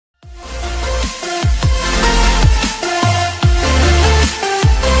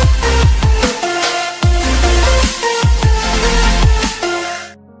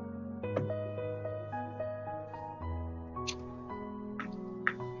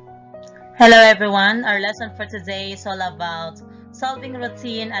Hello everyone, our lesson for today is all about solving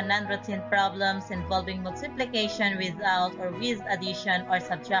routine and non-routine problems involving multiplication without or with addition or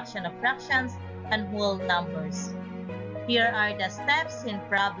subtraction of fractions and whole numbers. Here are the steps in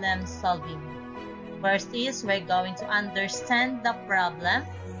problem solving. First is we're going to understand the problem.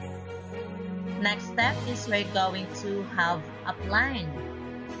 Next step is we're going to have a plan.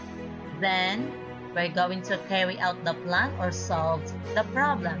 Then we're going to carry out the plan or solve the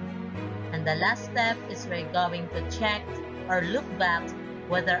problem. And the last step is we're going to check or look back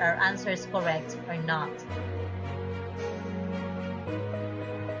whether our answer is correct or not.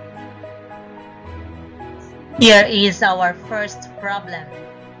 Here is our first problem.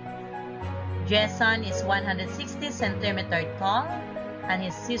 Jason is 160 centimeters tall and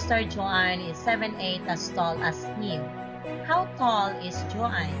his sister Joanne is 7'8" as tall as him. How tall is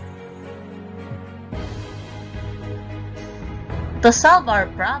Joanne? To solve our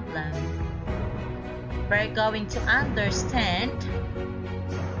problem, we're going to understand,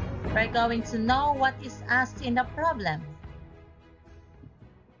 we're going to know what is asked in the problem.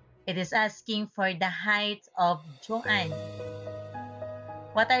 It is asking for the height of Joanne.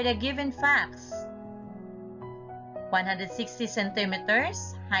 What are the given facts? 160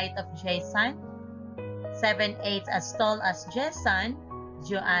 centimeters, height of Jason. 7'8" as tall as Jason,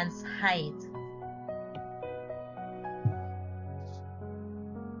 Joanne's height.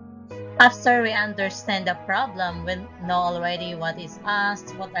 After we understand the problem, we know already what is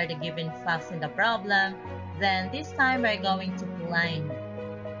asked, what are the given facts in the problem, then this time we're going to plan.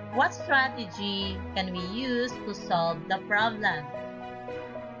 What strategy can we use to solve the problem?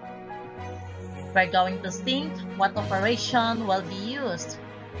 We're going to think what operation will be used.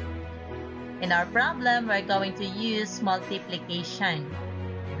 In our problem, we're going to use multiplication.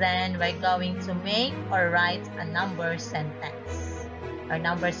 Then we're going to make or write a number sentence. Our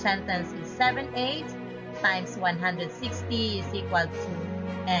number sentence is 7'8" times 160 is equal to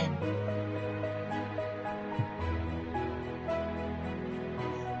n.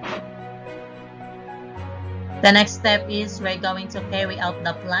 The next step is we're going to carry out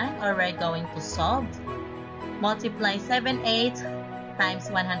the plan or we're going to solve. Multiply 7'8" times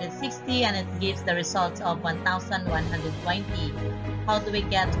 160 and it gives the result of 1,120. How do we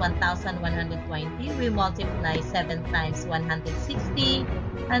get 1,120? We multiply 7 times 160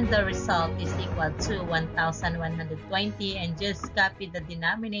 and the result is equal to 1,120 and just copy the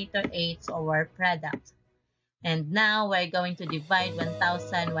denominator 8 to our product. And now we're going to divide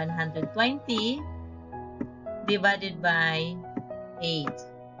 1,120 divided by 8.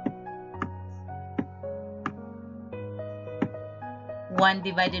 1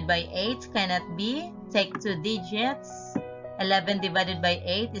 divided by 8 cannot be. Take 2 digits. 11 divided by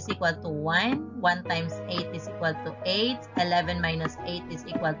 8 is equal to 1. 1 times 8 is equal to 8. 11 minus 8 is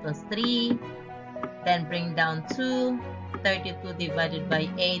equal to 3. Then bring down 2. 32 divided by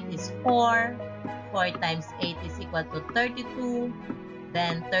 8 is 4. 4 times 8 is equal to 32.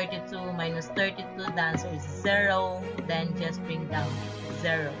 Then 32 minus 32, the answer is 0. Then just bring down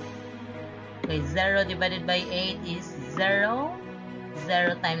 0. Okay, 0 divided by 8 is 0.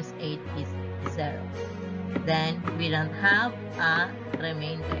 0 times 8 is 0. Then we don't have a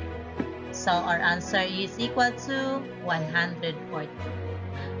remainder. So our answer is equal to 140.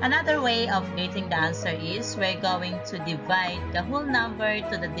 Another way of getting the answer is we're going to divide the whole number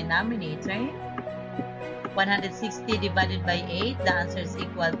to the denominator. 160 divided by 8, the answer is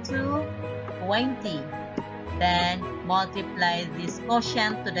equal to 20. Then multiply this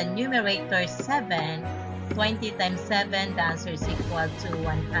quotient to the numerator 7. 20 times 7, the answer is equal to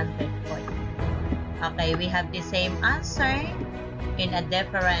 140. Okay, we have the same answer in a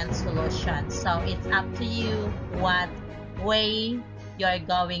different solution. So it's up to you what way you're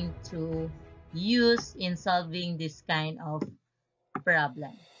going to use in solving this kind of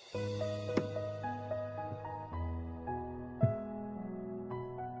problem.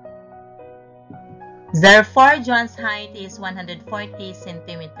 Therefore, John's height is 140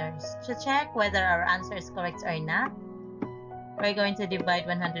 centimeters. To check whether our answer is correct or not, we're going to divide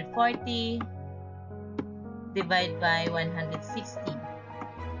 140 divide by 160.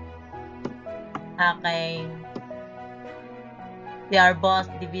 Okay. They are both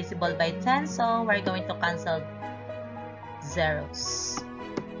divisible by 10, so we're going to cancel zeros.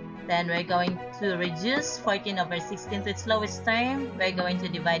 Then we're going to reduce 14 over 16 to its lowest term. We're going to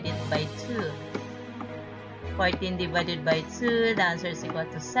divide it by 2. 14 divided by 2, the answer is equal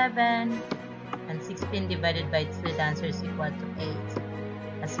to 7. And 16 divided by 2, the answer is equal to 8.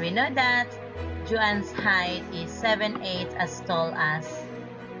 As we know that, Joanne's height is 7'8" as tall as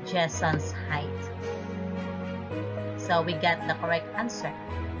Jason's height. So we got the correct answer.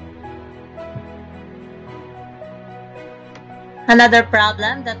 Another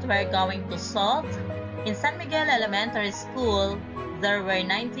problem that we're going to solve. In San Miguel Elementary School, there were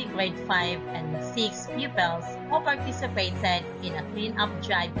 90 grade 5 and 6 pupils who participated in a clean-up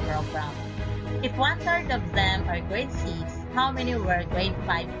drive program. If 1/3 of them are grade 6, how many were grade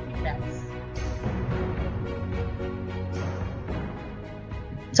 5 pupils?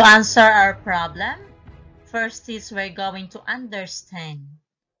 To answer our problem, first is we're going to understand.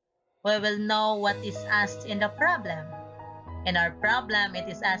 We will know what is asked in the problem. In our problem, it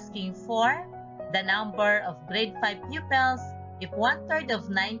is asking for the number of grade 5 pupils if 1/3 of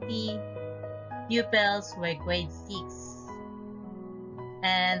 90 pupils were grade 6.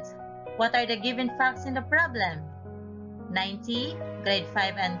 And what are the given facts in the problem? 90 grade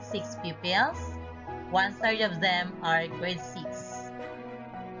 5 and 6 pupils. 1/3 of them are grade 6.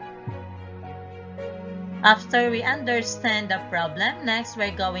 After we understand the problem, next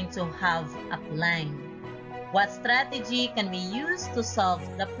we're going to have a plan. What strategy can we use to solve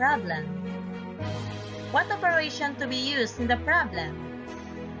the problem? What operation to be used in the problem?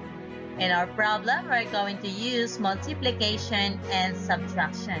 In our problem, we're going to use multiplication and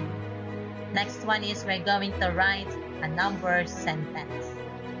subtraction. Next one is we're going to write a number sentence.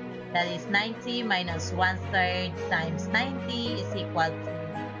 That is 90 minus 1/3 times 90 is equal to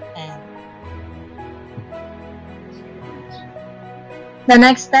n. The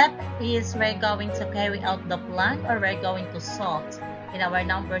next step is we're going to carry out the plan, or we're going to solve. In our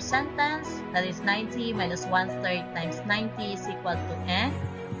number sentence, that is 90 minus 1/3 times 90 is equal to n.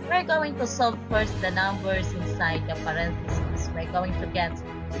 We're going to solve first the numbers inside the parentheses. We're going to get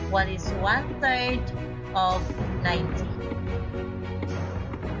what is 1/3 of 90.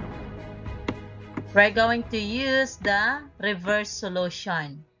 We're going to use the reverse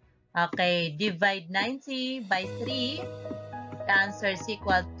solution. Okay, divide 90 by 3. The answer is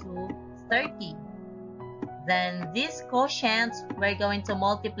equal to 30. Then this quotient, we're going to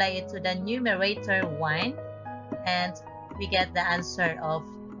multiply it to the numerator 1, and we get the answer of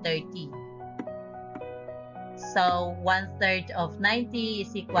 30. So 1/3 of 90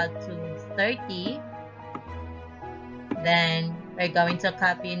 is equal to 30. Then we're going to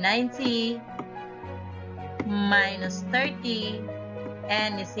copy 90 minus 30,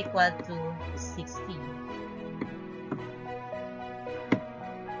 n is equal to 60.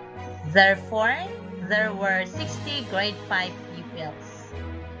 Therefore, there were 60 grade 5 pupils.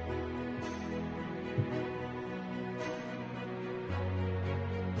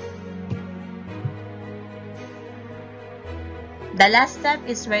 The last step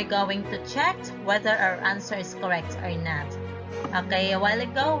is we're going to check whether our answer is correct or not. Okay, a while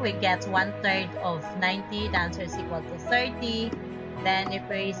ago, we get 1/3 of 90. The answer is equal to 30. Then if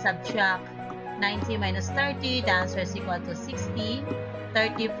we subtract 90 minus 30, the answer is equal to 60.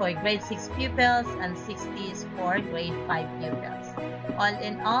 30 for grade 6 pupils and 60 is for grade 5 pupils. All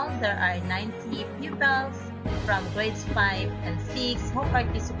in all, there are 90 pupils from grades 5 and 6 who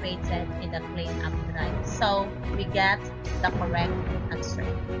participated in the clean-up drive. So we get the correct answer.